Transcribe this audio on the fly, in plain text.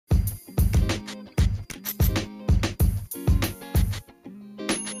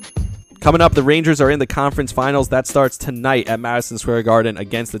Coming up, the Rangers are in the conference finals. That starts tonight at Madison Square Garden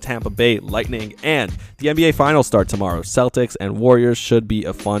against the Tampa Bay Lightning. And the NBA finals start tomorrow. Celtics and Warriors should be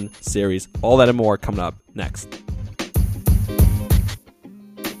a fun series. All that and more coming up next.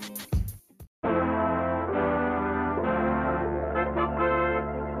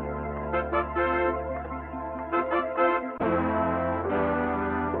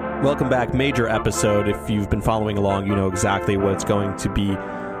 Welcome back. Major episode. If you've been following along, you know exactly what it's going to be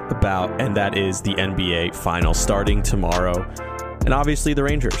about, and that is the NBA Finals starting tomorrow. And obviously the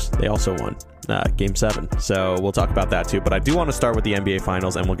Rangers, they also won Game 7, so we'll talk about that too. But I do want to start with the NBA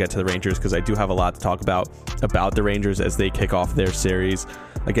Finals, and we'll get to the Rangers because I do have a lot to talk about the Rangers as they kick off their series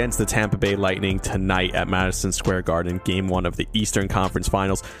against the Tampa Bay Lightning tonight at Madison Square Garden, Game 1 of the Eastern Conference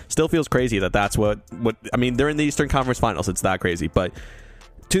Finals. Still feels crazy that's what I mean, they're in the Eastern Conference Finals. It's that crazy, but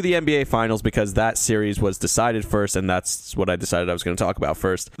to the NBA Finals because that series was decided first, and that's what I decided I was going to talk about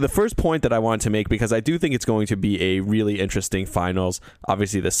first. The first point that I wanted to make, because I do think it's going to be a really interesting finals,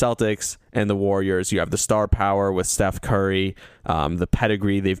 obviously the Celtics and the Warriors. You have the star power with Steph Curry, the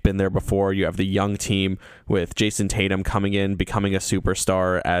pedigree, they've been there before. You have the young team with Jason Tatum coming in, becoming a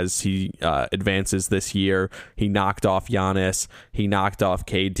superstar as he advances this year. He knocked off Giannis, he knocked off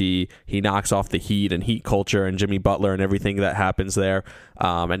KD, he knocks off the Heat and Heat culture and Jimmy Butler and everything that happens there.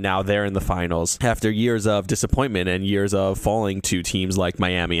 And now they're in the finals after years of disappointment and years of falling to teams like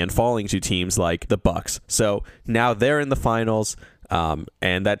Miami and falling to teams like the Bucks. So now they're in the finals.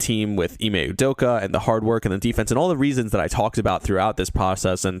 And that team with Ime Udoka and the hard work and the defense and all the reasons that I talked about throughout this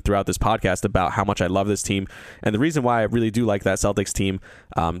process and throughout this podcast about how much I love this team and the reason why I really do like that Celtics team,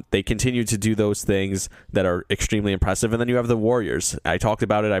 they continue to do those things that are extremely impressive. And then you have the Warriors. I talked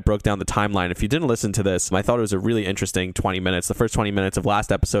about it. I broke down the timeline. If you didn't listen to this, I thought it was a really interesting 20 minutes, the first 20 minutes of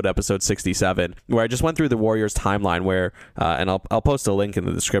last episode 67, where I just went through the Warriors timeline where, and I'll post a link in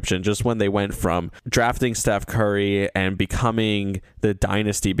the description, just when they went from drafting Steph Curry and becoming the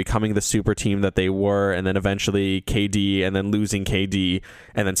dynasty, becoming the super team that they were, and then eventually KD, and then losing KD,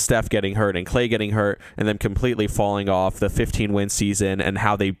 and then Steph getting hurt and Clay getting hurt, and then completely falling off the 15-win season, and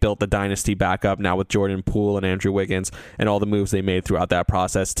how they built the dynasty back up now with Jordan Poole and Andrew Wiggins and all the moves they made throughout that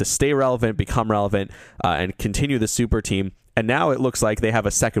process to stay relevant, become relevant, and continue the super team. And now it looks like they have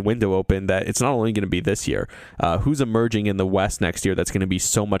a second window open that it's not only going to be this year. Who's emerging in the West next year that's going to be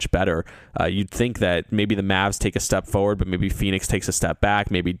so much better? You'd think that maybe the Mavs take a step forward, but maybe Phoenix takes a step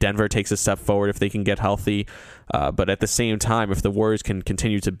back. Maybe Denver takes a step forward if they can get healthy. But at the same time, if the Warriors can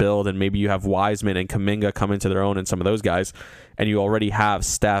continue to build and maybe you have Wiseman and Kuminga come into their own and some of those guys, and you already have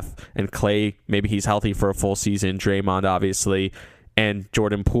Steph and Clay, maybe he's healthy for a full season, Draymond obviously, and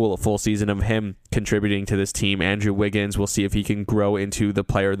Jordan Poole, a full season of him contributing to this team. Andrew Wiggins, we'll see if he can grow into the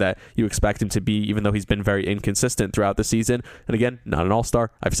player that you expect him to be, even though he's been very inconsistent throughout the season. And again, not an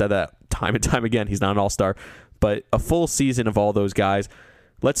all-star. I've said that time and time again. He's not an all-star. But a full season of all those guys.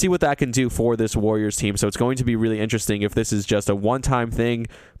 Let's see what that can do for this Warriors team. So it's going to be really interesting if this is just a one-time thing,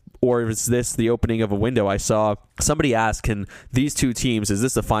 or is this the opening of a window? I saw somebody ask, can these two teams, is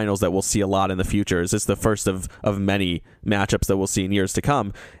this the finals that we'll see a lot in the future? Is this the first of many matchups that we'll see in years to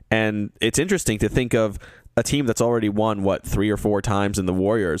come? And it's interesting to think of a team that's already won, 3 or 4 times in the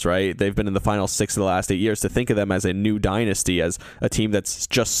Warriors, right? They've been in the final 6 of the last 8 years. To think of them as a new dynasty, as a team that's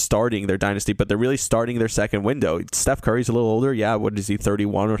just starting their dynasty, but they're really starting their second window. Steph Curry's a little older. Yeah, what is he,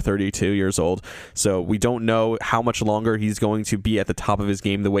 31 or 32 years old? So we don't know how much longer he's going to be at the top of his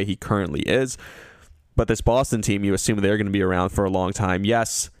game the way he currently is. But this Boston team, you assume they're going to be around for a long time.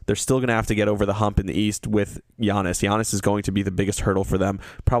 Yes, they're still going to have to get over the hump in the East with Giannis. Giannis is going to be the biggest hurdle for them,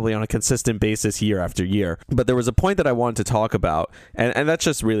 probably on a consistent basis year after year. But there was a point that I wanted to talk about, and that's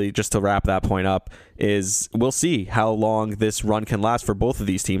just really, just to wrap that point up, is we'll see how long this run can last for both of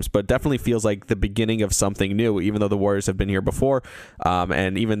these teams, but definitely feels like the beginning of something new, even though the Warriors have been here before,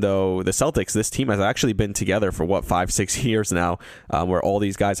 and even though the Celtics, this team has actually been together for 5-6 years now, where all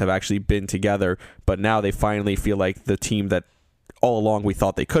these guys have actually been together, but now they finally feel like the team that all along we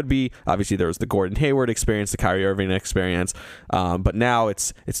thought they could be. Obviously there was the Gordon Hayward experience, the Kyrie Irving experience, but now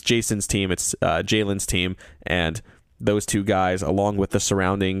it's Jason's team, it's Jalen's team, and those two guys, along with the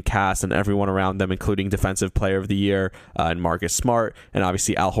surrounding cast and everyone around them, including Defensive Player of the Year and Marcus Smart, and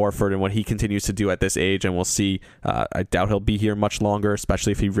obviously Al Horford and what he continues to do at this age. And we'll see. I doubt he'll be here much longer,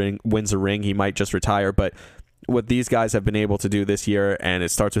 especially if he wins a ring. He might just retire. But what these guys have been able to do this year, and it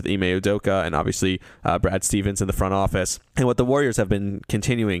starts with Ime Udoka and obviously Brad Stevens in the front office, and what the Warriors have been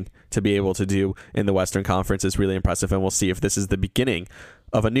continuing to be able to do in the Western Conference is really impressive. And we'll see if this is the beginning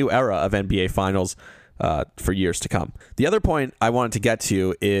of a new era of NBA Finals for years to come. The other point I wanted to get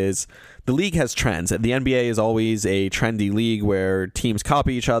to is the league has trends. The NBA is always a trendy league where teams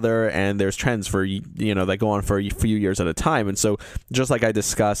copy each other, and there's trends for, that go on for a few years at a time. And so just like I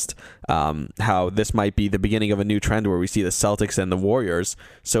discussed how this might be the beginning of a new trend where we see the Celtics and the Warriors.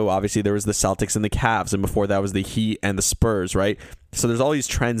 So obviously there was the Celtics and the Cavs, and before that was the Heat and the Spurs, right? So there's all these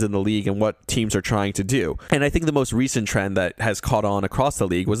trends in the league and what teams are trying to do. And I think the most recent trend that has caught on across the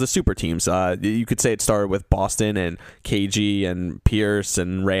league was the super teams. You could say it started with Boston and KG and Pierce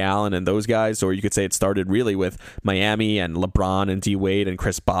and Ray Allen and those guys, or you could say it started really with Miami and LeBron and D Wade and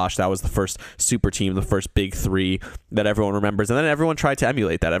Chris Bosh. That was the first super team, the first big three that everyone remembers. And then everyone tried to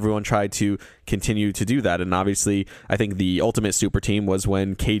emulate that. Everyone tried to continue to do that. And obviously, I think the ultimate super team was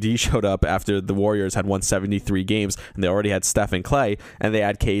when KD showed up after the Warriors had won 73 games and they already had Steph and Clay, and they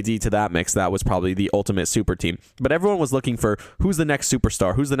add KD to that mix. That was probably the ultimate super team. But everyone was looking for who's the next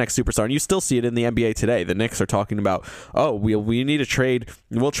superstar, and you still see it in the NBA today. The Knicks are talking about, we need to trade,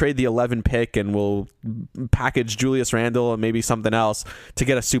 we'll trade the 11 pick and we'll package Julius Randle and maybe something else to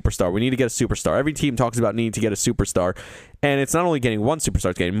get a superstar. We need to get a superstar. Every team talks about needing to get a superstar, and it's not only getting one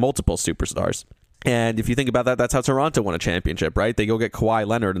superstar, it's getting multiple superstars. And if you think about that, that's how Toronto won a championship, right? They go get Kawhi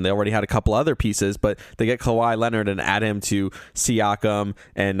Leonard, and they already had a couple other pieces, but they get Kawhi Leonard and add him to Siakam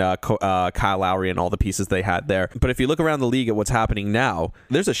and Kyle Lowry and all the pieces they had there. But if you look around the league at what's happening now,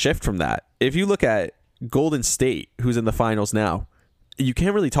 there's a shift from that. If you look at Golden State, who's in the finals now, you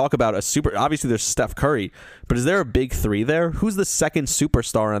can't really talk about a super. Obviously, there's Steph Curry, but is there a big three there? Who's the second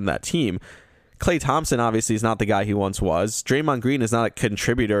superstar on that team? Klay Thompson obviously is not the guy he once was. Draymond Green is not a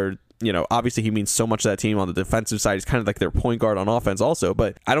contributor. Obviously he means so much to that team on the defensive side. He's kind of like their point guard on offense also,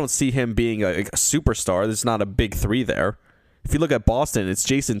 but I don't see him being a superstar. There's not a big three there. If you look at Boston, it's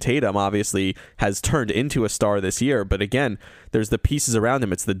Jason Tatum obviously has turned into a star this year, but again, there's the pieces around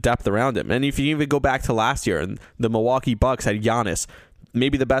him. It's the depth around him. And if you even go back to last year, and the Milwaukee Bucks had Giannis,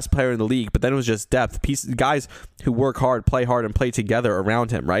 maybe the best player in the league, but then it was just depth. Guys who work hard, play hard, and play together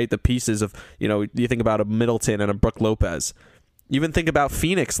around him, right? The pieces of, you think about a Middleton and a Brook Lopez. You even think about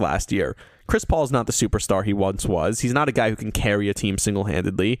Phoenix last year. Chris Paul's not the superstar he once was. He's not a guy who can carry a team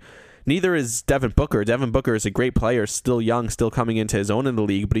single-handedly. Neither is Devin Booker. Devin Booker is a great player, still young, still coming into his own in the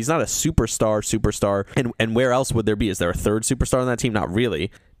league, but he's not a superstar. And where else would there be? Is there a third superstar on that team? Not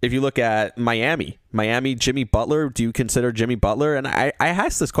really. If you look at Miami, Jimmy Butler, do you consider Jimmy Butler? And I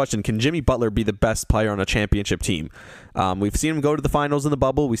asked this question, can Jimmy Butler be the best player on a championship team? We've seen him go to the finals in the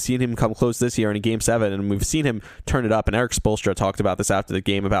bubble. We've seen him come close this year in Game 7, and we've seen him turn it up. And Eric Spoelstra talked about this after the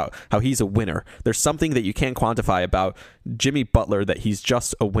game, about how he's a winner. There's something that you can't quantify about Jimmy Butler, that he's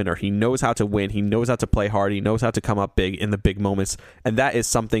just a winner. He knows how to win. He knows how to play hard. He knows how to come up big in the big moments. And that is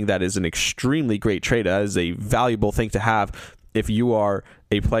something that is an extremely great trait. That is a valuable thing to have if you are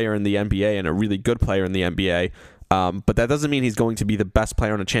a player in the NBA and a really good player in the NBA. But that doesn't mean he's going to be the best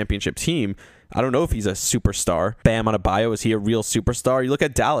player on a championship team. I don't know if he's a superstar. Bam Adebayo, is he a real superstar? You look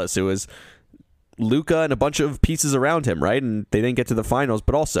at Dallas, it was Luka and a bunch of pieces around him, right? And they didn't get to the finals,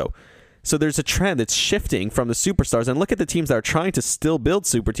 but also. So there's a trend. It's shifting from the superstars. And look at the teams that are trying to still build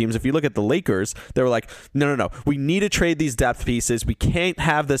super teams. If you look at the Lakers, they were like, no. We need to trade these depth pieces. We can't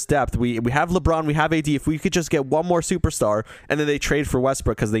have this depth. We have LeBron. We have AD. If we could just get one more superstar. And then they trade for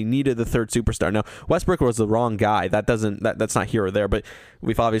Westbrook because they needed the third superstar. Now, Westbrook was the wrong guy. That's not here or there. But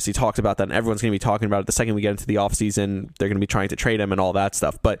we've obviously talked about that. And everyone's going to be talking about it the second we get into the offseason. They're going to be trying to trade him and all that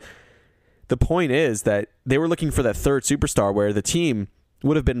stuff. But the point is that they were looking for that third superstar, where the team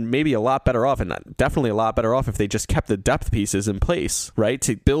would have been maybe a lot better off, and definitely a lot better off if they just kept the depth pieces in place, right?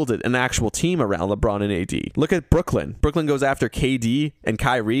 To build an actual team around LeBron and AD. Look at Brooklyn. Brooklyn goes after KD and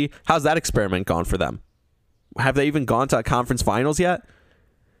Kyrie. How's that experiment gone for them? Have they even gone to a conference finals yet?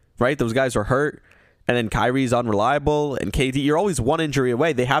 Right? Those guys are hurt. And then Kyrie's unreliable, and KD, you're always one injury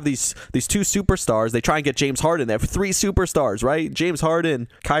away. They have these two superstars. They try and get James Harden. They have three superstars, right? James Harden,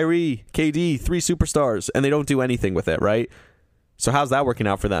 Kyrie, KD, three superstars, and they don't do anything with it, right? So how's that working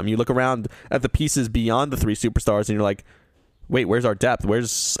out for them? You look around at the pieces beyond the three superstars, and you're like, wait, where's our depth?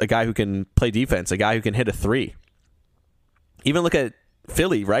 Where's a guy who can play defense, a guy who can hit a three? Even look at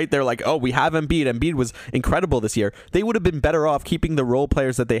Philly, right? They're like, we have Embiid. Embiid was incredible this year. They would have been better off keeping the role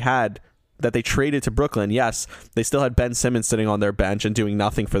players that they had, that they traded to Brooklyn. Yes, they still had Ben Simmons sitting on their bench and doing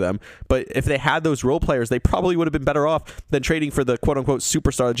nothing for them. But if they had those role players, they probably would have been better off than trading for the quote-unquote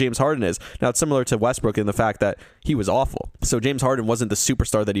superstar that James Harden is. Now, it's similar to Westbrook in the fact that he was awful. So James Harden wasn't the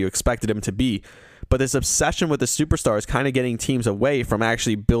superstar that you expected him to be. But this obsession with the superstar is kind of getting teams away from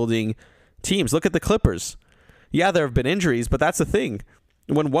actually building teams. Look at the Clippers. Yeah, there have been injuries, but that's the thing.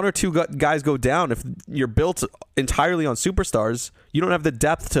 When one or two guys go down, if you're built entirely on superstars, you don't have the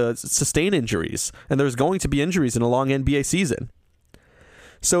depth to sustain injuries. And there's going to be injuries in a long NBA season.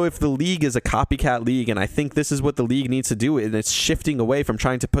 So if the league is a copycat league, and I think this is what the league needs to do, and it's shifting away from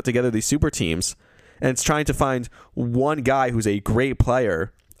trying to put together these super teams, and it's trying to find one guy who's a great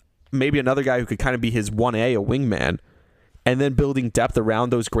player, maybe another guy who could kind of be his 1A, a wingman, and then building depth around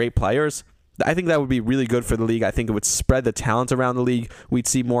those great players, I think that would be really good for the league. I think it would spread the talent around the league. We'd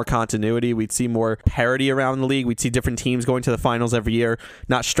see more continuity. We'd see more parity around the league. We'd see different teams going to the finals every year,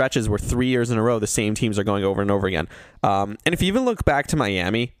 not stretches where 3 years in a row the same teams are going over and over again. And if you even look back to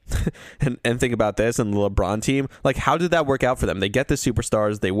Miami and think about this and the LeBron team, like, how did that work out for them? They get the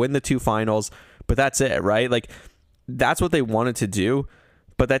superstars, they win the 2 finals, but that's it, right? Like, that's what they wanted to do.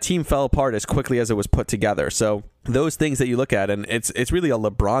 But that team fell apart as quickly as it was put together. So those things that you look at, and it's really a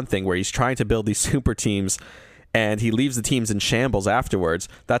LeBron thing where he's trying to build these super teams and he leaves the teams in shambles afterwards.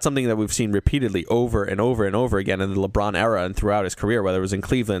 That's something that we've seen repeatedly over and over and over again in the LeBron era and throughout his career, whether it was in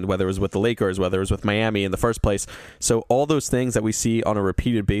Cleveland, whether it was with the Lakers, whether it was with Miami in the first place. So all those things that we see on a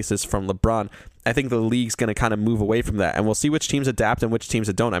repeated basis from LeBron, I think the league's going to kind of move away from that, and we'll see which teams adapt and which teams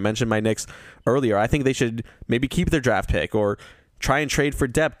that don't. I mentioned my Knicks earlier. I think they should maybe keep their draft pick or try and trade for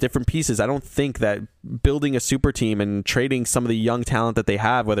depth, different pieces. I don't think that building a super team and trading some of the young talent that they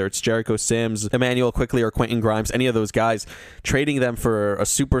have, whether it's Jericho Sims, Emmanuel Quickley, or Quentin Grimes, any of those guys, trading them for a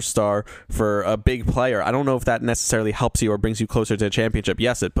superstar, for a big player, I don't know if that necessarily helps you or brings you closer to a championship.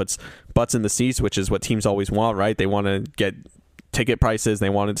 Yes, it puts butts in the seats, which is what teams always want, right? They want to get ticket prices, they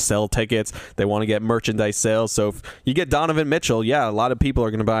wanted to sell tickets, they want to get merchandise sales. So if you get Donovan Mitchell, yeah, a lot of people are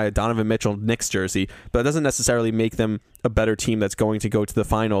going to buy a Donovan Mitchell Knicks jersey, but it doesn't necessarily make them a better team that's going to go to the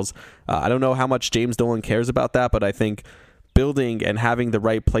finals. I don't know how much James Dolan cares about that, but I think building and having the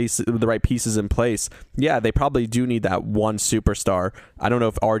right pieces in place, yeah, they probably do need that one superstar. I don't know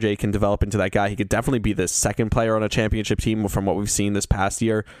if RJ can develop into that guy. He could definitely be the second player on a championship team from what we've seen this past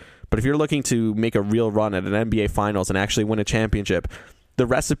year. But if you're looking to make a real run at an NBA Finals and actually win a championship, the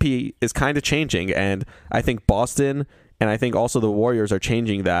recipe is kind of changing. And I think Boston and I think also the Warriors are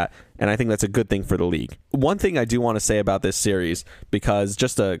changing that. And I think that's a good thing for the league. One thing I do want to say about this series, because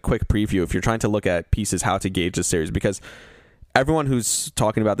just a quick preview, if you're trying to look at pieces, how to gauge this series, because everyone who's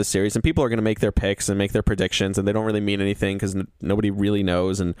talking about this series, and people are going to make their picks and make their predictions, and they don't really mean anything because nobody really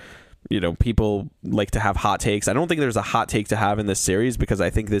knows. And people like to have hot takes. I don't think there's a hot take to have in this series because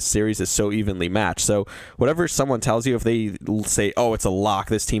I think this series is so evenly matched. So whatever someone tells you, if they say, oh, it's a lock,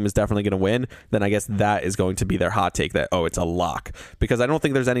 this team is definitely going to win, then I guess that is going to be their hot take, that, oh, it's a lock. Because I don't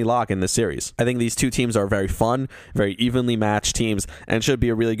think there's any lock in this series. I think these two teams are very fun, very evenly matched teams, and it should be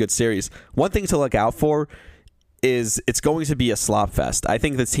a really good series. One thing to look out for is it's going to be a slop fest. I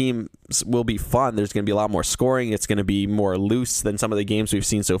think the teams will be fun. There's going to be a lot more scoring. It's going to be more loose than some of the games we've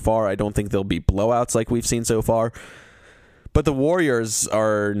seen so far. I don't think there'll be blowouts like we've seen so far. But the Warriors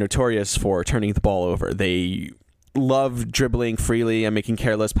are notorious for turning the ball over. They love dribbling freely and making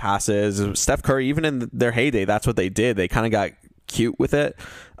careless passes. Steph Curry, even in their heyday, that's what they did. They kind of got cute with it.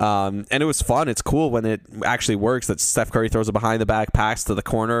 And it was fun. It's cool when it actually works, that Steph Curry throws a behind the back pass to the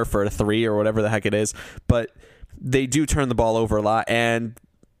corner for a 3 or whatever the heck it is. But they do turn the ball over a lot, and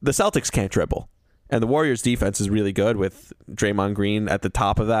the Celtics can't dribble. And the Warriors' defense is really good with Draymond Green at the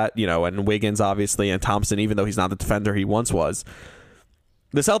top of that, and Wiggins, obviously, and Thompson, even though he's not the defender he once was.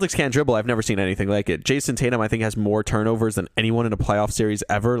 The Celtics can't dribble. I've never seen anything like it. Jason Tatum, I think, has more turnovers than anyone in a playoff series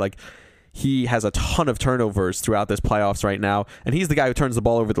ever. Like, he has a ton of turnovers throughout this playoffs right now, and he's the guy who turns the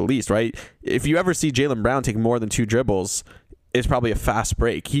ball over the least, right? If you ever see Jaylen Brown take more than 2 dribbles, it's probably a fast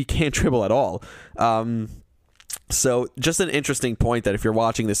break. He can't dribble at all. So just an interesting point that if you're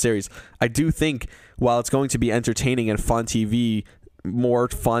watching this series, I do think while it's going to be entertaining and fun TV, more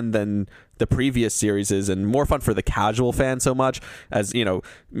fun than the previous series is, and more fun for the casual fan so much as,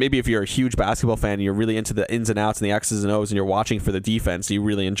 maybe if you're a huge basketball fan and you're really into the ins and outs and the X's and O's and you're watching for the defense, you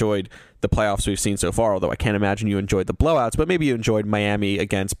really enjoyed the playoffs we've seen so far, although I can't imagine you enjoyed the blowouts, but maybe you enjoyed Miami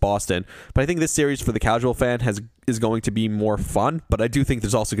against Boston. But I think this series for the casual fan is going to be more fun, but I do think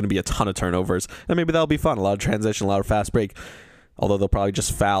there's also going to be a ton of turnovers, and maybe that'll be fun, a lot of transition, a lot of fast break. Although they'll probably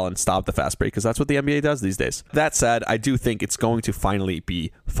just foul and stop the fast break because that's what the NBA does these days. That said, I do think it's going to finally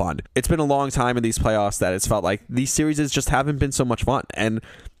be fun. It's been a long time in these playoffs that it's felt like these series just haven't been so much fun. And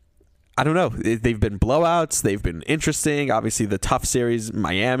I don't know. They've been blowouts. They've been interesting. Obviously, the tough series,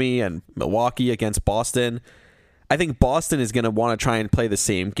 Miami and Milwaukee against Boston. I think Boston is going to want to try and play the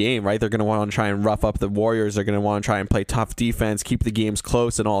same game, right? They're going to want to try and rough up the Warriors. They're going to want to try and play tough defense, keep the games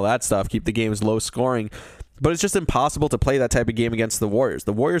close and all that stuff, keep the games low scoring. But it's just impossible to play that type of game against the Warriors.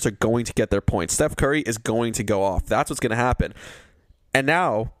 The Warriors are going to get their points. Steph Curry is going to go off. That's what's going to happen. And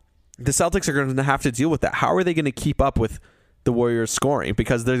now the Celtics are going to have to deal with that. How are they going to keep up with the Warriors scoring,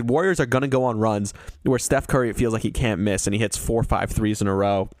 because the Warriors are going to go on runs where Steph Curry, it feels like he can't miss, and he hits 4 or 5 threes in a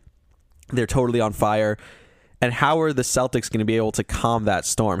row. They're totally on fire. And how are the Celtics going to be able to calm that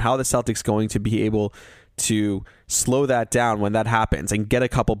storm? How are the Celtics going to be able to slow that down when that happens and get a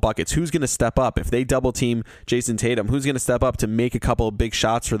couple buckets? Who's going to step up? If they double team Jason Tatum, who's going to step up to make a couple of big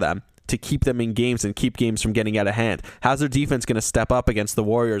shots for them, to keep them in games and keep games from getting out of hand? How's their defense going to step up against the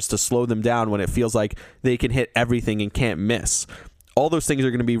Warriors to slow them down when it feels like they can hit everything and can't miss? All those things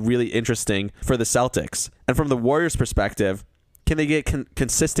are going to be really interesting for the Celtics. And from the Warriors' perspective, can they get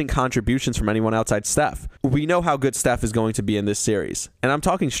consistent contributions from anyone outside Steph? We know how good Steph is going to be in this series, and I'm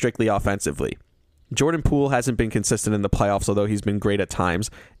talking strictly offensively. Jordan Poole hasn't been consistent in the playoffs, although he's been great at times.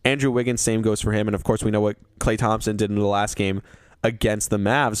 Andrew Wiggins, same goes for him. And of course, we know what Klay Thompson did in the last game against the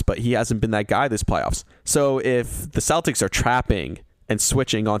Mavs, but he hasn't been that guy this playoffs. So if the Celtics are trapping and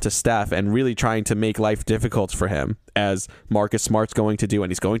switching onto Steph and really trying to make life difficult for him, as Marcus Smart's going to do,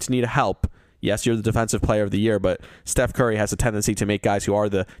 and he's going to need help. Yes, you're the defensive player of the year, but Steph Curry has a tendency to make guys who are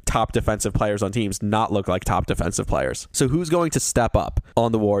the top defensive players on teams not look like top defensive players. So who's going to step up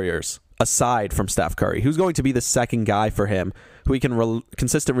on the Warriors aside from Steph Curry? Who's going to be the second guy for him who he can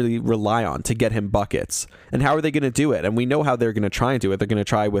consistently rely on to get him buckets? And how are they going to do it? And we know how they're going to try and do it. They're going to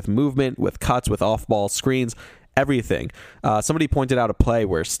try with movement, with cuts, with off-ball screens, everything. Somebody pointed out a play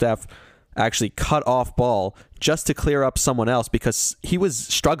where Steph actually cut off ball just to clear up someone else because he was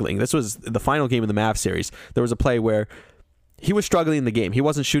struggling. This was the final game of the Mavs series. There was a play where he was struggling in the game. He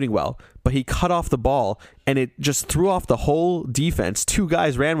wasn't shooting well, but he cut off the ball and it just threw off the whole defense. 2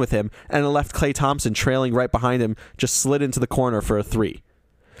 guys ran with him and it left Klay Thompson trailing right behind him, just slid into the corner for a 3.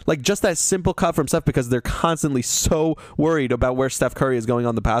 Like, just that simple cut from Steph, because they're constantly so worried about where Steph Curry is going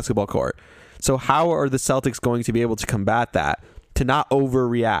on the basketball court. So how are the Celtics going to be able to combat that, to not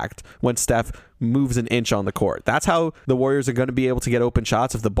overreact when Steph moves an inch on the court? That's how the Warriors are going to be able to get open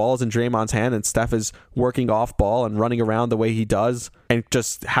shots. If the ball's in Draymond's hand and Steph is working off ball and running around the way he does and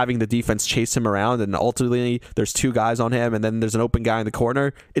just having the defense chase him around, and ultimately there's 2 guys on him and then there's an open guy in the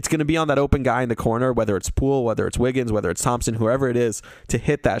corner, it's going to be on that open guy in the corner, whether it's Poole, whether it's Wiggins, whether it's Thompson, whoever it is, to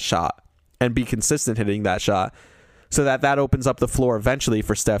hit that shot and be consistent hitting that shot, so that opens up the floor eventually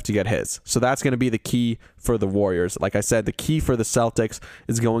for Steph to get his. So that's going to be the key for the Warriors. Like I said, the key for the Celtics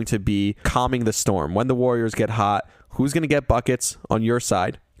is going to be calming the storm. When the Warriors get hot, who's going to get buckets on your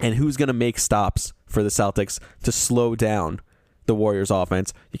side, and who's going to make stops for the Celtics to slow down the Warriors'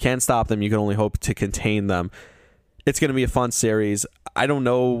 offense? You can't stop them. You can only hope to contain them. It's going to be a fun series. I don't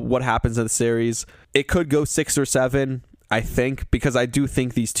know what happens in the series. It could go 6 or 7, I think, because I do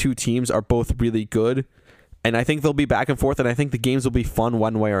think these 2 teams are both really good. And I think they'll be back and forth, and I think the games will be fun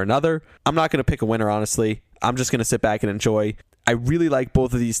one way or another. I'm not going to pick a winner, honestly. I'm just going to sit back and enjoy. I really like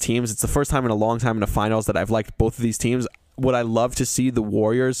both of these teams. It's the first time in a long time in the finals that I've liked both of these teams. Would I love to see the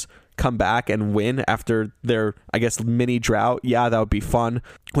Warriors come back and win after their, I guess, mini drought? Yeah, that would be fun.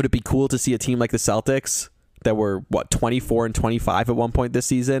 Would it be cool to see a team like the Celtics that were, 24 and 25 at one point this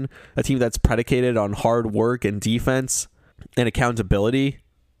season? A team that's predicated on hard work and defense and accountability?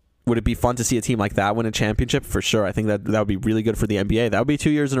 Would it be fun to see a team like that win a championship? For sure. I think that would be really good for the NBA. That would be 2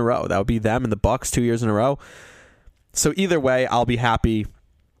 years in a row. That would be them and the Bucks 2 years in a row. So either way, I'll be happy.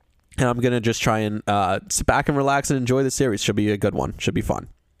 And I'm going to just try and sit back and relax and enjoy the series. Should be a good one. Should be fun.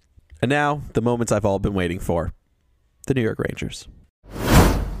 And now, the moments I've all been waiting for. The New York Rangers.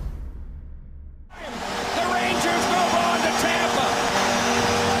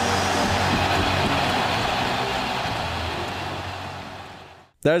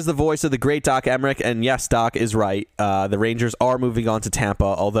 That is the voice of the great Doc Emrick, and yes, Doc is right. The Rangers are moving on to Tampa,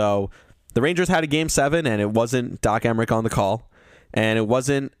 although the Rangers had a Game 7, and it wasn't Doc Emrick on the call, and it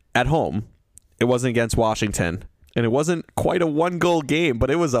wasn't at home. It wasn't against Washington, and it wasn't quite a 1-goal game, but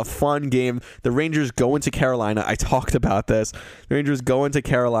it was a fun game. The Rangers go into Carolina. I talked about this. The Rangers go into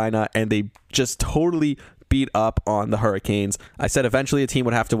Carolina, and they just totally beat up on the Hurricanes. I said eventually a team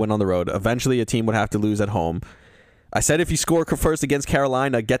would have to win on the road. Eventually a team would have to lose at home. I said if you score first against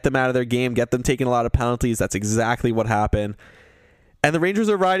Carolina, get them out of their game, get them taking a lot of penalties. That's exactly what happened. And the Rangers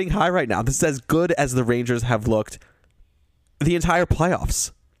are riding high right now. This is as good as the Rangers have looked the entire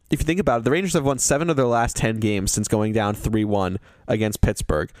playoffs. If you think about it, the Rangers have won 7 of their last 10 games since going down 3-1 against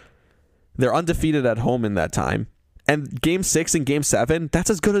Pittsburgh. They're undefeated at home in that time. And Game 6 and Game 7, that's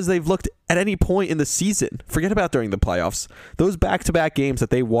as good as they've looked at any point in the season. Forget about during the playoffs. Those back-to-back games that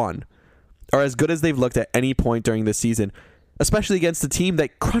they won are as good as they've looked at any point during this season, especially against a team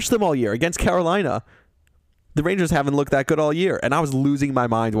that crushed them all year, against Carolina. The Rangers haven't looked that good all year, and I was losing my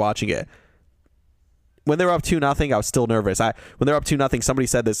mind watching it. When they were up 2-0, I was still nervous. When they were up 2-0, somebody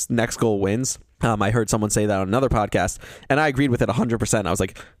said this next goal wins. I heard someone say that on another podcast, and I agreed with it 100%. I was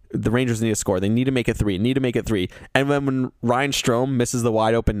like, the Rangers need to score. They need to make it three. And when Ryan Strome misses the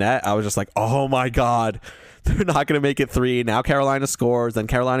wide open net, I was just like, oh my God, they're not going to make it three. Now Carolina scores. Then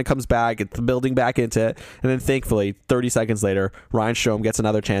Carolina comes back, gets the building back into it. And then thankfully, 30 seconds later, Ryan Strome gets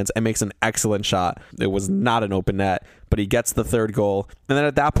another chance and makes an excellent shot. It was not an open net, but he gets the third goal. And then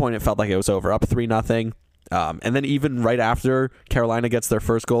at that point, it felt like it was over. Up 3-0. And then even right after Carolina gets their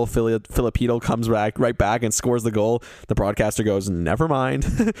first goal, Filipino comes right back and scores the goal. The broadcaster goes, never mind.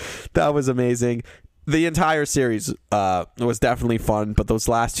 That was amazing. The entire series was definitely fun, but those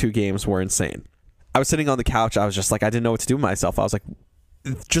last two games were insane. I was sitting on the couch. I was just like, I didn't know what to do with myself. I was like,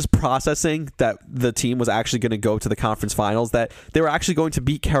 just processing that the team was actually going to go to the conference finals, that they were actually going to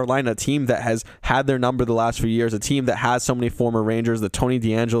beat Carolina, a team that has had their number the last few years, a team that has so many former Rangers, the Tony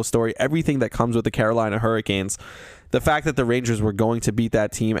DeAngelo story, everything that comes with the Carolina Hurricanes. The fact that the Rangers were going to beat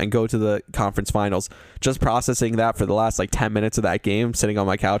that team and go to the conference finals, just processing that for the last 10 minutes of that game, sitting on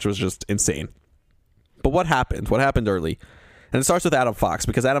my couch, was just insane. But what happened? What happened early? And it starts with Adam Fox,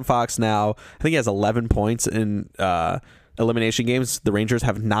 because Adam Fox now, I think he has 11 points in elimination games. The Rangers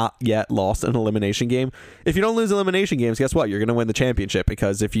have not yet lost an elimination game. If you don't lose elimination games, guess what? You're going to win the championship,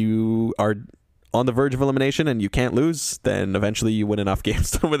 because if you are on the verge of elimination and you can't lose, then eventually you win enough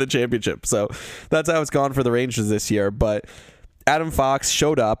games to win the championship. So that's how it's gone for the Rangers this year. But Adam Fox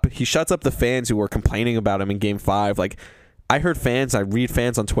showed up. He shuts up the fans who were complaining about him in Game 5. I heard fans, I read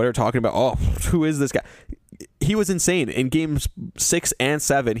fans on Twitter talking about, oh, who is this guy? He was insane. In games 6 and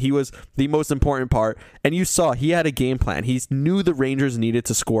 7, he was the most important part. And you saw he had a game plan. He knew the Rangers needed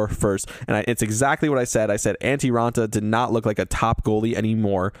to score first. And it's exactly what I said. I said Antti Raanta did not look like a top goalie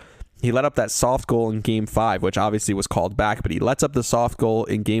anymore. He let up that soft goal in Game 5, which obviously was called back. But he lets up the soft goal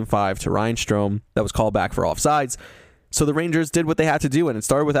in Game 5 to Ryan Strome that was called back for offsides. So the Rangers did what they had to do. And it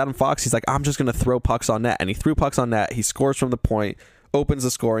started with Adam Fox. He's like, I'm just going to throw pucks on net. And he threw pucks on net. He scores from the point, opens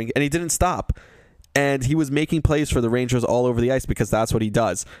the scoring, and he didn't stop. And he was making plays for the Rangers all over the ice, because that's what he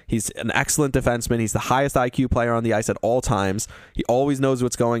does. He's an excellent defenseman. He's the highest IQ player on the ice at all times. He always knows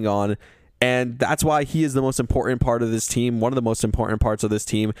what's going on. And that's why he is the most important part of this team, one of the most important parts of this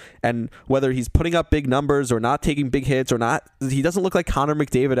team. And whether he's putting up big numbers or not taking big hits or not, he doesn't look like Connor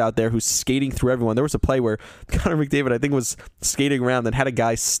McDavid out there who's skating through everyone. There was a play where Connor McDavid, I think, was skating around and had a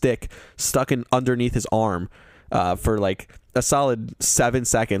guy's stick stuck in underneath his arm for a solid 7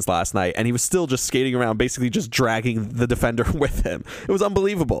 seconds last night, and he was still just skating around, basically just dragging the defender with him. It was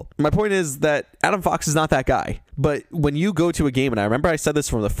unbelievable. My point is that Adam Fox is not that guy. But when you go to a game, and I remember I said this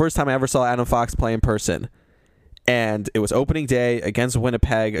from the first time I ever saw Adam Fox play in person, and it was opening day against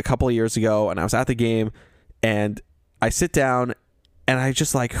Winnipeg a couple of years ago, and I was at the game, and I sit down, and I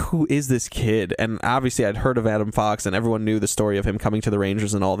just who is this kid? And obviously I'd heard of Adam Fox, and everyone knew the story of him coming to the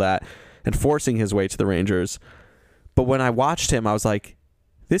Rangers and all that, and forcing his way to the Rangers. But when I watched him, I was like,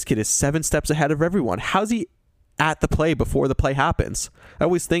 this kid is 7 steps ahead of everyone. How's he at the play before the play happens? I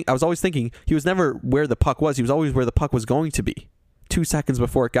was always thinking he was never where the puck was. He was always where the puck was going to be 2 seconds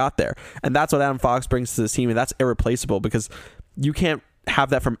before it got there. And that's what Adam Fox brings to this team. And that's irreplaceable, because you can't have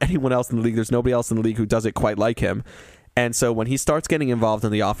that from anyone else in the league. There's nobody else in the league who does it quite like him. And so when he starts getting involved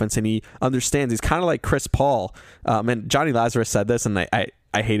in the offense and he understands, he's kind of like Chris Paul. And Johnny Lazarus said this, and I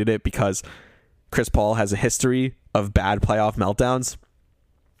hated it, because Chris Paul has a history of bad playoff meltdowns.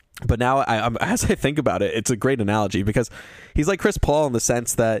 But now, as I think about it, it's a great analogy, because he's like Chris Paul in the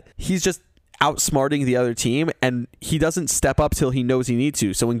sense that he's just outsmarting the other team, and he doesn't step up till he knows he needs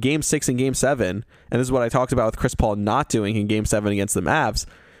to. So in Game 6 and Game 7, and this is what I talked about with Chris Paul not doing in Game 7 against the Mavs,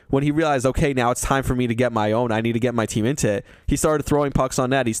 when he realized, okay, now it's time for me to get my own, I need to get my team into it, he started throwing pucks on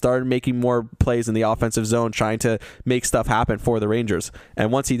net. He started making more plays in the offensive zone, trying to make stuff happen for the Rangers.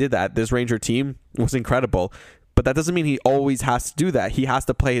 And once he did that, this Ranger team was incredible. But that doesn't mean he always has to do that. He has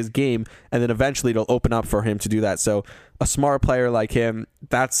to play his game, and then eventually it'll open up for him to do that. So a smart player like him,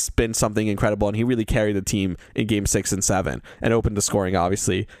 that's been something incredible, and he really carried the team in Game 6 and 7 and opened the scoring,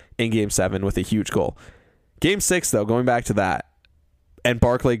 obviously, in Game 7 with a huge goal. Game 6, though, going back to that, and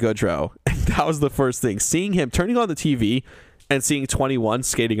Barclay Goodrow, that was the first thing. Seeing him, turning on the TV and seeing 21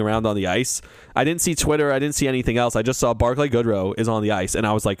 skating around on the ice. I didn't see Twitter. I didn't see anything else. I just saw Barclay Goodrow is on the ice, and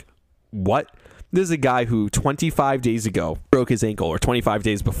I was like, what? This is a guy who 25 days ago broke his ankle, or 25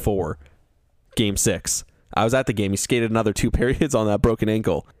 days before Game 6. I was at the game. He skated another 2 periods on that broken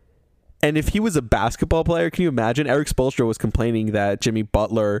ankle. And if he was a basketball player, can you imagine? Eric Spoelstra was complaining that Jimmy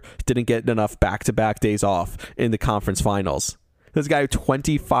Butler didn't get enough back-to-back days off in the conference finals. This guy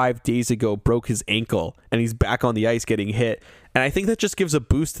 25 days ago broke his ankle, and he's back on the ice getting hit. And I think that just gives a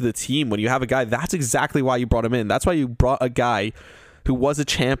boost to the team when you have a guy. That's exactly why you brought him in. That's why you brought a guy who was a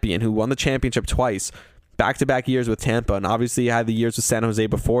champion, who won the championship twice, back-to-back years with Tampa, and obviously had the years with San Jose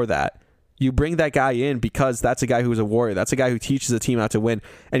before that. You bring that guy in because that's a guy who's a warrior. That's a guy who teaches a team how to win.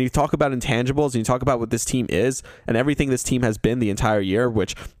 And you talk about intangibles, and you talk about what this team is and everything this team has been the entire year,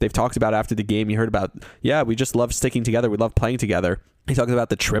 which they've talked about after the game. You heard about, we just love sticking together. We love playing together. He talked about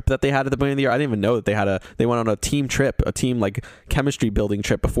the trip that they had at the beginning of the year. I didn't even know that they went on a team trip, a team like chemistry building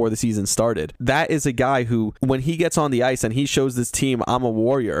trip before the season started. That is a guy who, when he gets on the ice and he shows this team, I'm a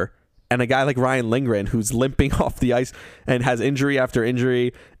warrior, and a guy like Ryan Lindgren, who's limping off the ice and has injury after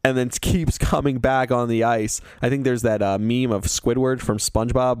injury and then keeps coming back on the ice. I think there's that meme of Squidward from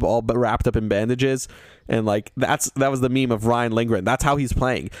SpongeBob all but wrapped up in bandages. And like that was the meme of Ryan Lindgren. That's how he's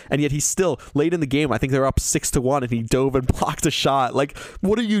playing. And yet he's still late in the game. I think they're up 6-1 and he dove and blocked a shot. Like,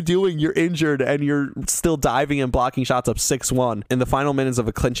 what are you doing? You're injured and you're still diving and blocking shots up 6-1 in the final minutes of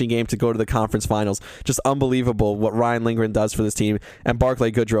a clinching game to go to the conference finals. Just unbelievable what Ryan Lindgren does for this team, and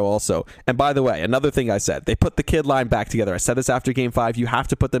Barclay Goodrow also. And by the way, another thing I said, they put the kid line back together. I said this after game 5. You have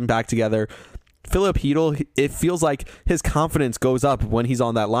to put them back together. Philip Hedl, it feels like his confidence goes up when he's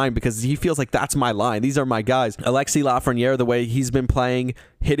on that line because he feels like that's my line. These are my guys. Alexis Lafreniere, the way he's been playing,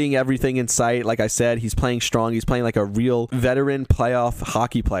 hitting everything in sight. Like I said, he's playing strong. He's playing like a real veteran playoff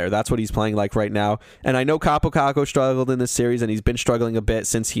hockey player. That's what he's playing like right now. And I know Kaapo Kakko struggled in this series, and he's been struggling a bit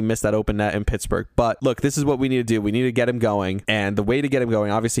since he missed that open net in Pittsburgh. But look, this is what we need to do. We need to get him going. And the way to get him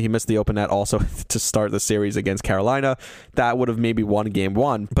going, obviously he missed the open net also to start the series against Carolina. That would have maybe won game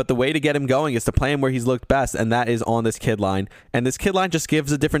 1. But the way to get him going is to play him where he's looked best, and that is on this kid line. And this kid line just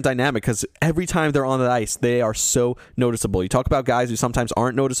gives a different dynamic because every time they're on the ice, they are so noticeable. You talk about guys who sometimes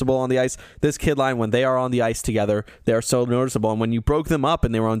aren't noticeable on the ice. This kid line, when they are on the ice together, they are so noticeable. And when you broke them up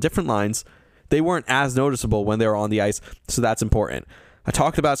and they were on different lines, they weren't as noticeable when they were on the ice. So that's important. I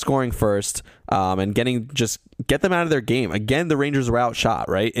talked about scoring first and get them out of their game. Again, the Rangers were outshot,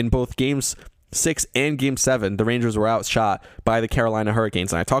 right? In both games 6 and game 7, the Rangers were outshot by the Carolina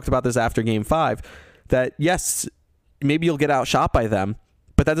Hurricanes. And I talked about this after game 5, that yes, maybe you'll get outshot by them,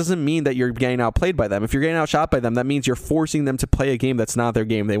 but that doesn't mean that you're getting outplayed by them. If you're getting outshot by them, that means you're forcing them to play a game that's not their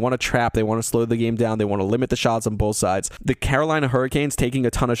game. They want to trap. They want to slow the game down. They want to limit the shots on both sides. The Carolina Hurricanes taking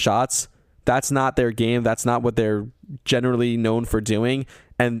a ton of shots, that's not their game. That's not what they're generally known for doing.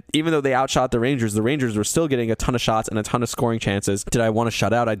 And even though they outshot the Rangers were still getting a ton of shots and a ton of scoring chances. Did I want to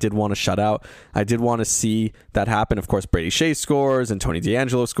shut out? I did want to shut out. I did want to see that happen. Of course, Brady Shea scores and Tony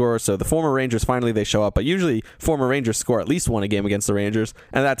DeAngelo scores. So the former Rangers, finally they show up. But usually former Rangers score at least one a game against the Rangers.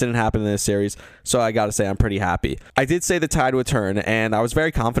 And that didn't happen in this series. So I got to say I'm pretty happy. I did say the tide would turn. And I was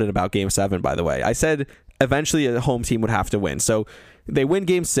very confident about game 7, by the way. I said eventually a home team would have to win. So they win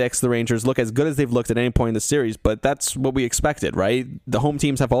game 6. The Rangers look as good as they've looked at any point in the series, but that's what we expected, right? The home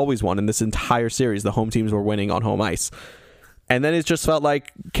teams have always won in this entire series. The home teams were winning on home ice. And then it just felt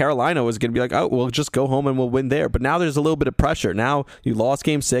like Carolina was going to be like, oh, we'll just go home and we'll win there. But now there's a little bit of pressure. Now you lost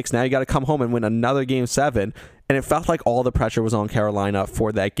game 6. Now you got to come home and win another game 7. And it felt like all the pressure was on Carolina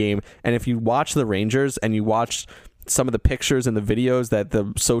for that game. And if you watch the Rangers and you watch some of the pictures and the videos that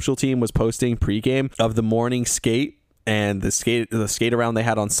the social team was posting pregame of the morning skate, and the skate around they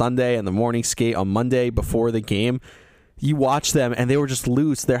had on Sunday and the morning skate on Monday before the game, you watch them and they were just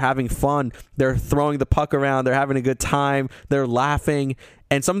loose. They're having fun. They're throwing the puck around. They're having a good time. They're laughing.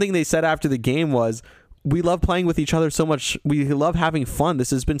 And something they said after the game was, we love playing with each other so much. We love having fun.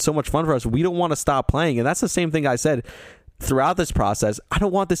 This has been so much fun for us. We don't want to stop playing. And that's the same thing I said throughout this process. I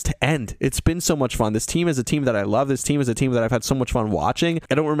don't want this to end. It's been so much fun. This team is a team that I love. This team is a team that I've had so much fun watching.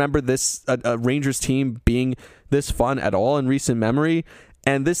 I don't remember this a Rangers team being this fun at all in recent memory.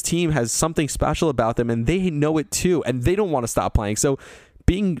 And this team has something special about them, and they know it too, and they don't want to stop playing. So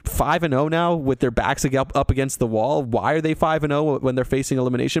being 5-0 now with their backs up against the wall, why are they 5-0 when they're facing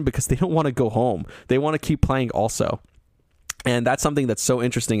elimination? Because they don't want to go home. They want to keep playing also. And that's something that's so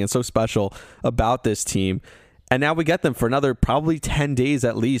interesting and so special about this team. And now we get them for another probably 10 days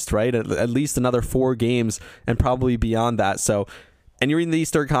at least, right? At least another 4 games and probably beyond that. So, and you're in the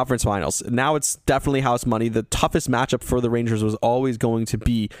Eastern Conference Finals. Now it's definitely house money. The toughest matchup for the Rangers was always going to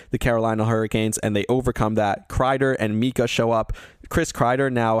be the Carolina Hurricanes, and they overcome that. Kreider and Mika show up. Chris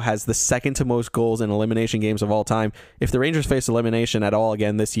Kreider now has the second to most goals in elimination games of all time. If the Rangers face elimination at all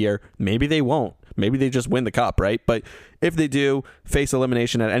again this year, maybe they won't. Maybe they just win the cup, right? But if they do face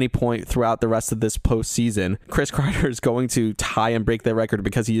elimination at any point throughout the rest of this postseason, Chris Kreider is going to tie and break their record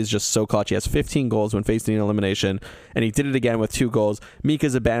because he is just so clutch. He has 15 goals when facing an elimination, and he did it again with 2 goals. Mika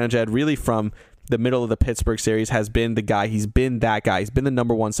Zibanejad, really from the middle of the Pittsburgh series, has been the guy. He's been that guy. He's been the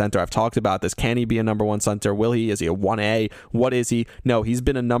number 1 center. I've talked about this. Can he be a number 1 center? Will he? Is he a 1A? What is he? No, he's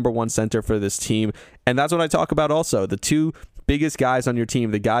been a number 1 center for this team. And that's what I talk about also. The 2 biggest guys on your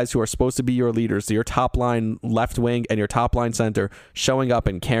team, the guys who are supposed to be your leaders, your top line left wing and your top line center, showing up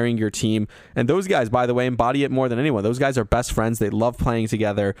and carrying your team. And those guys, by the way, embody it more than anyone. Those guys are best friends. They love playing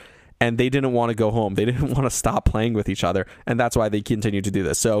together, and they didn't want to go home. They didn't want to stop playing with each other, and that's why they continue to do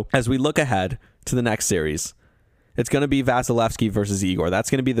this. So as we look ahead to the next series, it's going to be Vasilevsky versus Igor. That's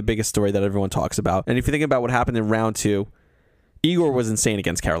going to be the biggest story that everyone talks about. And if you think about what happened in round 2, Igor was insane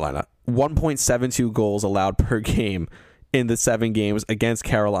against Carolina. 1.72 goals allowed per game in the 7 games against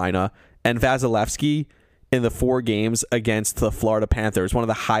Carolina. And Vasilevsky in the 4 games against the Florida Panthers, one of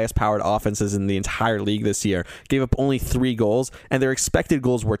the highest powered offenses in the entire league this year, gave up only 3 goals, and their expected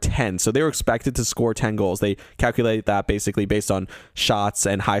goals were 10. So they were expected to score 10 goals. They calculate that basically based on shots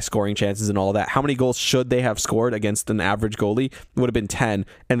and high scoring chances and all that. How many goals should they have scored against an average goalie? It would have been 10,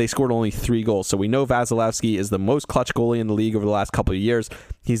 and they scored only 3 goals. So we know Vasilevsky is the most clutch goalie in the league over the last couple of years.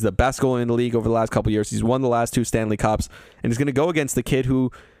 He's the best goalie in the league over the last couple of years. He's won the last 2 Stanley Cups, and he's going to go against the kid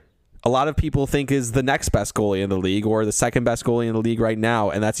who a lot of people think is the next best goalie in the league or the second best goalie in the league right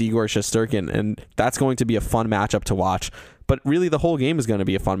now, and that's Igor Shesterkin. And that's going to be a fun matchup to watch. But really, the whole game is going to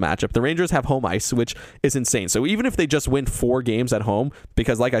be a fun matchup. The Rangers have home ice, which is insane. So even if they just win 4 games at home,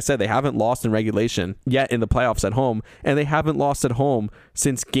 because like I said, they haven't lost in regulation yet in the playoffs at home, and they haven't lost at home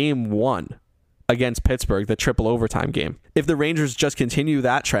since game 1 against Pittsburgh, the triple overtime game. If the Rangers just continue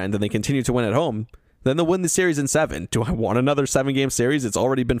that trend and they continue to win at home, then they'll win the series in 7. Do I want another 7-game series? It's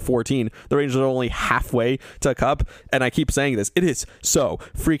already been 14. The Rangers are only halfway to a cup, and I keep saying this. It is so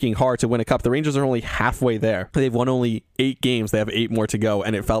freaking hard to win a cup. The Rangers are only halfway there. They've won only 8 games. They have 8 more to go,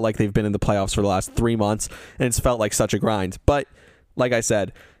 and it felt like they've been in the playoffs for the last 3 months, and it's felt like such a grind. But like I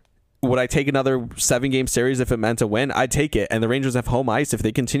said, would I take another 7-game series if it meant a win? I'd take it. And the Rangers have home ice. If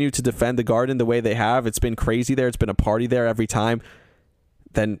they continue to defend the Garden the way they have, it's been crazy there. It's been a party there every time.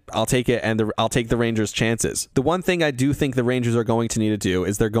 Then I'll take it, and I'll take the Rangers' chances. The one thing I do think the Rangers are going to need to do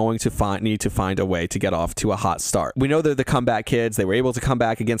is they're going to need to find a way to get off to a hot start. We know they're the comeback kids. They were able to come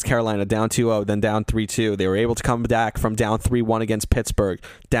back against Carolina down 2-0, then down 3-2. They were able to come back from down 3-1 against Pittsburgh,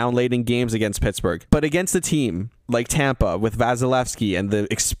 down late in games against Pittsburgh. But against a team like Tampa with Vasilevsky and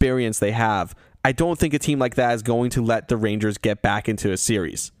the experience they have, I don't think a team like that is going to let the Rangers get back into a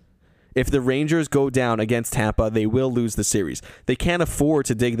series. If the Rangers go down against Tampa, they will lose the series. They can't afford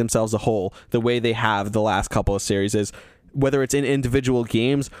to dig themselves a hole the way they have the last couple of series. Whether it's in individual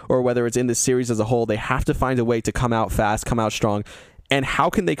games or whether it's in the series as a whole, they have to find a way to come out fast, come out strong. And how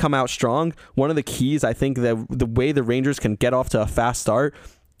can they come out strong? One of the keys, I think, that the way the Rangers can get off to a fast start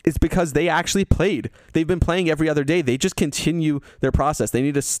is because they actually played. They've been playing every other day. They just continue their process. They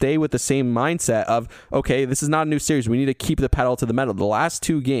need to stay with the same mindset of, okay, this is not a new series. We need to keep the pedal to the metal. The last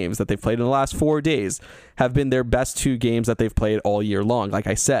 2 games that they've played in the last 4 days have been their best 2 games that they've played all year long, like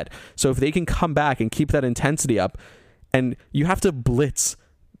I said. So if they can come back and keep that intensity up, and you have to blitz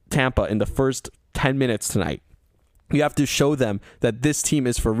Tampa in the first 10 minutes tonight. You have to show them that this team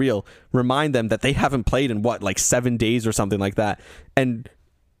is for real. Remind them that they haven't played in, 7 days or something like that. And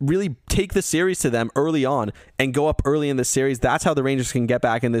really take the series to them early on and go up early in the series. That's how the Rangers can get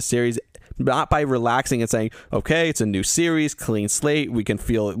back in this series, not by relaxing and saying, okay, it's a new series, clean slate, we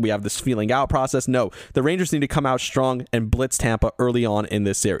have this feeling out process. No, the Rangers need to come out strong and blitz Tampa early on in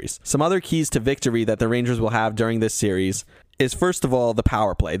this series. Some other keys to victory that the Rangers will have during this series is, first of all, the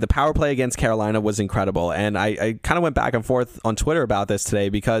power play. The power play against Carolina was incredible, and I kind of went back and forth on Twitter about this today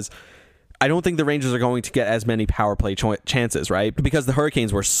because I don't think the Rangers are going to get as many power play chances, right? Because the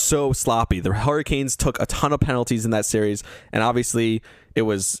Hurricanes were so sloppy. The Hurricanes took a ton of penalties in that series, and obviously it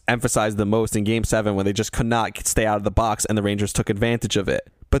was emphasized the most in Game 7 when they just could not stay out of the box, and the Rangers took advantage of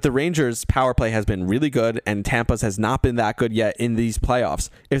it. But the Rangers' power play has been really good, and Tampa's has not been that good yet in these playoffs.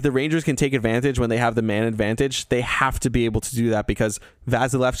 If the Rangers can take advantage when they have the man advantage, they have to be able to do that because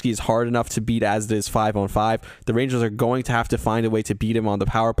Vasilevsky is hard enough to beat as it is 5-on-5. The Rangers are going to have to find a way to beat him on the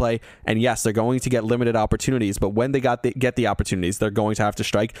power play. And yes, they're going to get limited opportunities, but when they get the opportunities, they're going to have to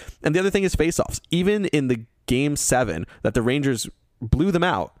strike. And the other thing is faceoffs. Even in the Game 7 that the Rangers blew them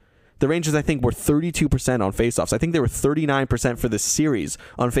out, the Rangers, I think, were 32% on faceoffs. I think they were 39% for the series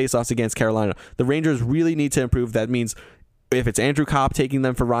on faceoffs against Carolina. The Rangers really need to improve. That means if it's Andrew Kopp taking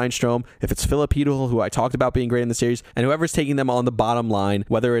them for Ryan Strome, if it's Philip Hedl, who I talked about being great in the series, and whoever's taking them on the bottom line,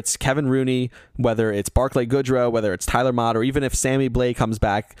 whether it's Kevin Rooney, whether it's Barclay Goodrow, whether it's Tyler Mott, or even if Sammy Blais comes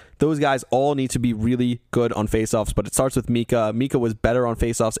back, those guys all need to be really good on faceoffs. But it starts with Mika. Mika was better on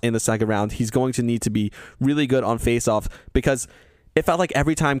faceoffs in the second round. He's going to need to be really good on faceoffs because it felt like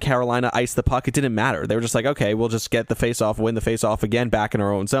every time Carolina iced the puck, it didn't matter. They were just like, okay, we'll just get the faceoff, win the faceoff again back in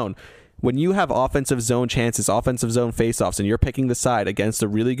our own zone. When you have offensive zone chances, offensive zone faceoffs, and you're picking the side against a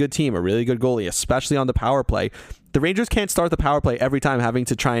really good team, a really good goalie, especially on the power play, The Rangers can't start the power play every time having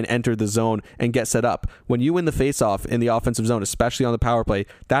to try and enter the zone and get set up. When you win the faceoff in the offensive zone, especially on the power play,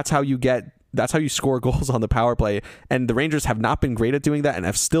 that's how you score goals on the power play. And the Rangers have not been great at doing that and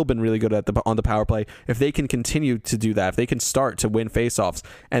have still been really good on the power play. If they can continue to do that, if they can start to win faceoffs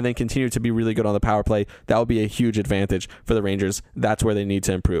and then continue to be really good on the power play, that will be a huge advantage for the Rangers. That's where they need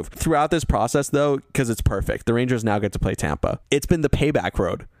to improve. Throughout this process, though, because it's perfect, the Rangers now get to play Tampa. It's been the payback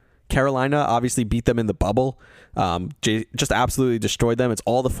road. Carolina obviously beat them in the bubble, just absolutely destroyed them. It's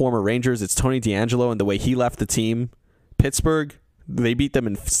all the former Rangers. It's Tony DeAngelo and the way he left the team. Pittsburgh, they beat them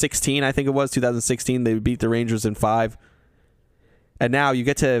in 16, I think it was, 2016. They beat the Rangers in 5. And now you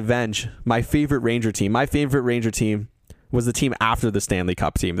get to avenge my favorite Ranger team. My favorite Ranger team was the team after the Stanley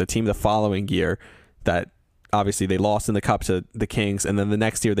Cup team, the team the following year that obviously they lost in the Cup to the Kings, and then the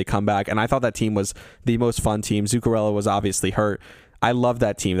next year they come back. And I thought that team was the most fun team. Zuccarello was obviously hurt. I love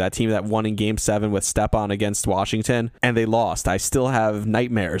that team that won in Game 7 with Stepan against Washington, and they lost. I still have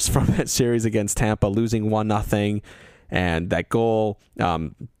nightmares from that series against Tampa, losing 1-0, and that goal,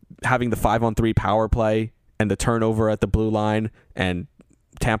 having the 5-on-3 power play and the turnover at the blue line, and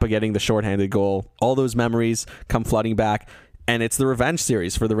Tampa getting the shorthanded goal. All those memories come flooding back, and it's the revenge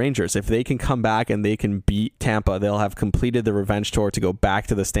series for the Rangers. If they can come back and they can beat Tampa, they'll have completed the revenge tour to go back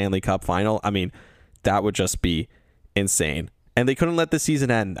to the Stanley Cup final. I mean, that would just be insane. And they couldn't let the season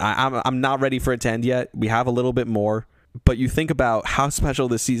end. I'm not ready for it to end yet. We have a little bit more. But you think about how special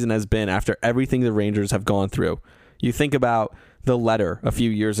this season has been after everything the Rangers have gone through. You think about the letter a few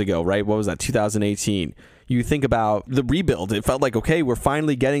years ago, right? What was that, 2018? You think about the rebuild. It felt like, okay, we're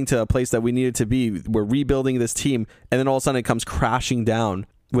finally getting to a place that we needed to be. We're rebuilding this team. And then all of a sudden it comes crashing down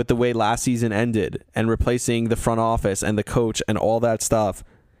with the way last season ended and replacing the front office and the coach and all that stuff.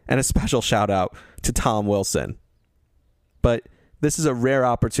 And a special shout out to Tom Wilson. But this is a rare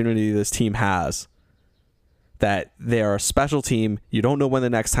opportunity this team has, that they are a special team. You don't know when the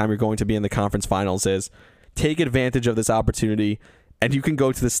next time you're going to be in the conference finals is. Take advantage of this opportunity, and you can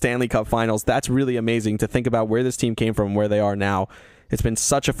go to the Stanley Cup finals. That's really amazing to think about where this team came from, where they are now. It's been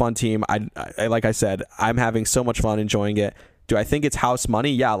such a fun team. I like I said, I'm having so much fun enjoying it. Do I think it's house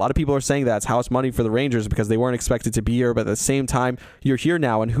money? Yeah, a lot of people are saying that it's house money for the Rangers because they weren't expected to be here, but at the same time, you're here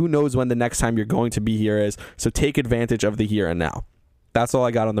now, and who knows when the next time you're going to be here is. So take advantage of the here and now. That's all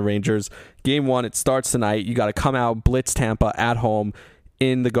I got on the Rangers. Game 1, it starts tonight. You got to come out, blitz Tampa at home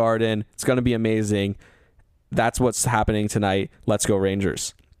in the Garden. It's going to be amazing. That's what's happening tonight. Let's go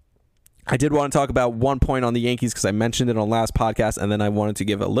Rangers. I did want to talk about 1 point on the Yankees because I mentioned it on last podcast, and then I wanted to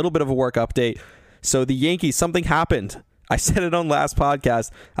give a little bit of a work update. So the Yankees, something happened. I said it on last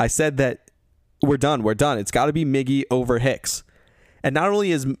podcast. I said that we're done. It's got to be Miggy over Hicks. And not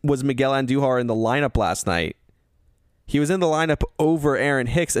only was Miguel Andujar in the lineup last night, he was in the lineup over Aaron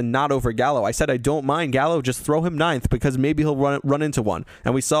Hicks and not over Gallo. I said I don't mind Gallo. Just throw him 9th because maybe he'll run into one.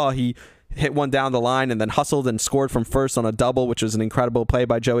 And we saw he hit one down the line and then hustled and scored from first on a double, which was an incredible play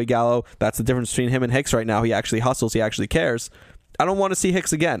by Joey Gallo. That's the difference between him and Hicks right now. He actually hustles. He actually cares. I don't want to see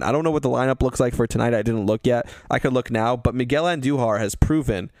Hicks again. I don't know what the lineup looks like for tonight. I didn't look yet. I could look now. But Miguel Andujar has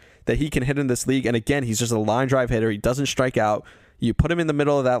proven that he can hit in this league. And again, he's just a line drive hitter. He doesn't strike out. You put him in the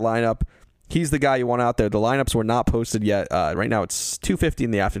middle of that lineup. He's the guy you want out there. The lineups were not posted yet. Right now it's 2:50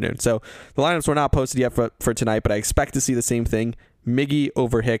 in the afternoon. So the lineups were not posted yet for tonight. But I expect to see the same thing. Miggy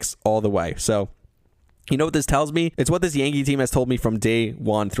over Hicks all the way. So you know what this tells me? It's what this Yankee team has told me from day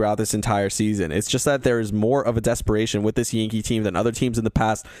one throughout this entire season. It's just that there is more of a desperation with this Yankee team than other teams in the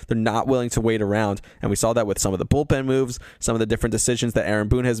past. They're not willing to wait around. And we saw that with some of the bullpen moves, some of the different decisions that Aaron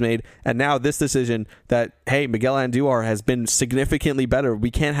Boone has made. And now this decision that, hey, Miguel Andujar has been significantly better.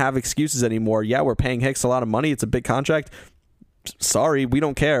 We can't have excuses anymore. Yeah, we're paying Hicks a lot of money. It's a big contract. Sorry, we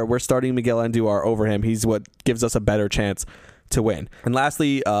don't care. We're starting Miguel Andujar over him. He's what gives us a better chance to win. And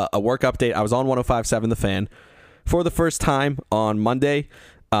lastly, a work update. I was on 105.7 The Fan for the first time on Monday.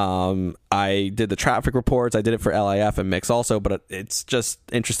 I did the traffic reports. I did it for LIF and Mix also, but it's just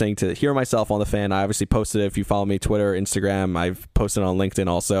interesting to hear myself on The Fan. I obviously posted it. If you follow me, Twitter, Instagram, I've posted on LinkedIn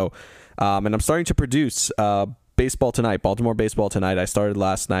also. And I'm starting to produce Baseball Tonight, Baltimore Baseball Tonight. I started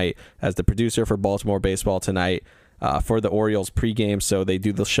last night as the producer for Baltimore Baseball Tonight. For the Orioles pregame. So they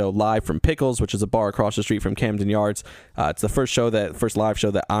do the show live from Pickles, which is a bar across the street from Camden Yards. It's the first live show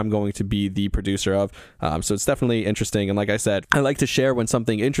that I'm going to be the producer of. So it's definitely interesting. And like I said, I like to share when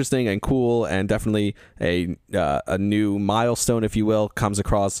something interesting and cool and definitely a new milestone, if you will, comes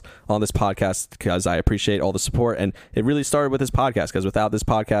across on this podcast, because I appreciate all the support. And it really started with this podcast, because without this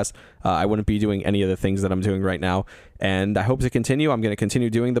podcast, I wouldn't be doing any of the things that I'm doing right now. And I hope to continue. I'm going to continue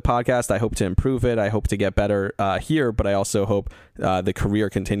doing the podcast. I hope to improve it. I hope to get better here, but I also hope the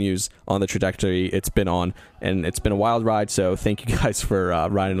career continues on the trajectory it's been on. And it's been a wild ride, so thank you guys for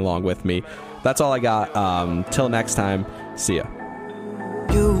riding along with me. That's all I got. Till next time, see ya.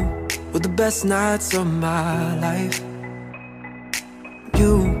 You were the best nights of my life.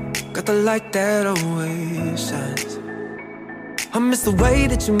 You got the light that always shines. I miss the way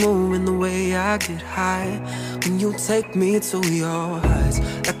that you move and the way I get high when you take me to your heights,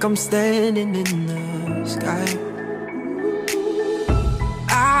 like I'm standing in the sky.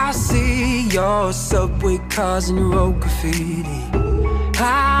 I see your subway cars and your road graffiti.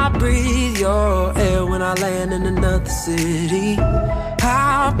 I breathe your air when I land in another city.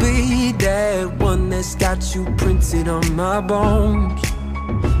 I'll be that one that's got you printed on my bones.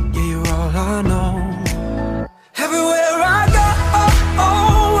 Yeah, you're all I know. Everywhere I go,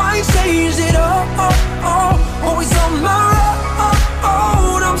 I ain't changed it all. Always on my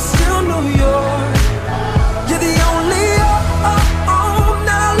road, I'm still New York. You're the only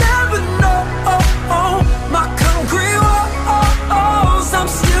that I'll ever know. My concrete walls, I'm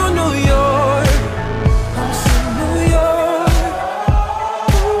still New York. I'm still New York.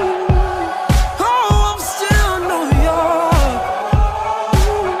 Oh, I'm still New York.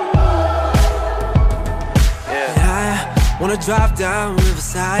 Yeah. And I wanna drive down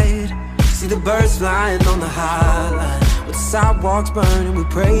Riverside, see the birds flying on the High Line. With the sidewalks burning, we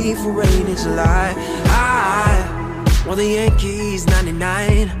pray for rain in July. I want the Yankees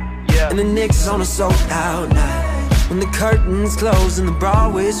 99, and the Knicks on a sold out night. When the curtains close and the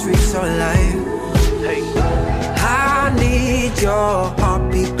Broadway streets are alive. Hey. I need your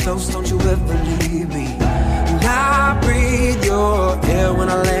heartbeat close, don't you ever leave me. And I breathe your air when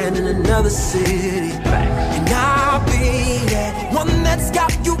I land in another city. And I'll be that one that's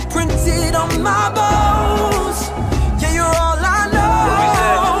got you printed on my bones. Yeah, you're all I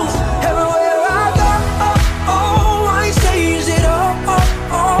know. Everywhere I go, I ain't changed it all.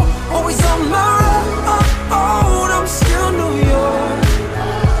 Always on my road, I'm still New York.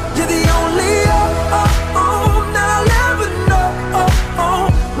 You're the only that I'll ever know.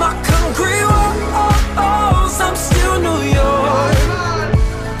 My concrete walls, I'm still New York.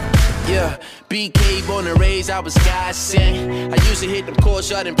 Yeah, BK born and raised, I was God sent. I used to hit them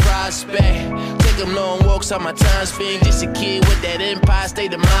courtyard and prospect. Take them long walks on my time spent. Just a kid with that empire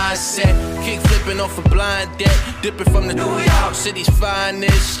state of mindset. Kick flipping off a blind deck, dipping from the New York City's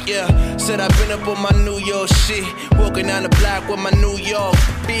finest. Yeah, said I've been up on my New York shit. Walking down the block with my New York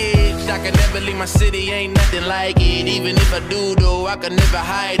bitch. I can never leave my city, ain't nothing like it. Even if I do though, I can never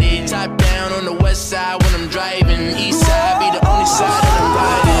hide it. Top down on the west side when I'm driving. East side be the only side that I'm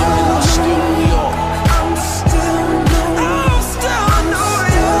riding. And I'm still New York. I'm still New York. I'm still New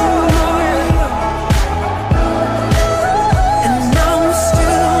York. And I'm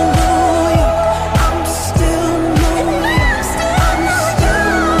still New York. I'm still New York. I'm still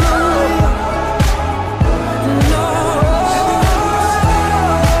New York. No.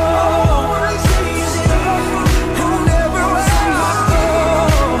 Whenever I go, I'm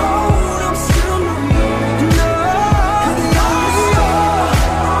still New York. No.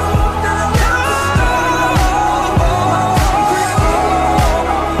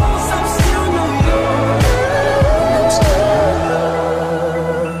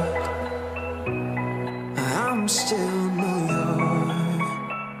 I'm still New York.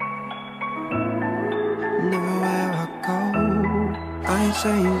 And everywhere I go, I ain't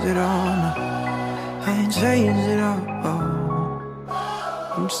changed it all. No. I ain't changed it all.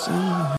 I'm still New York.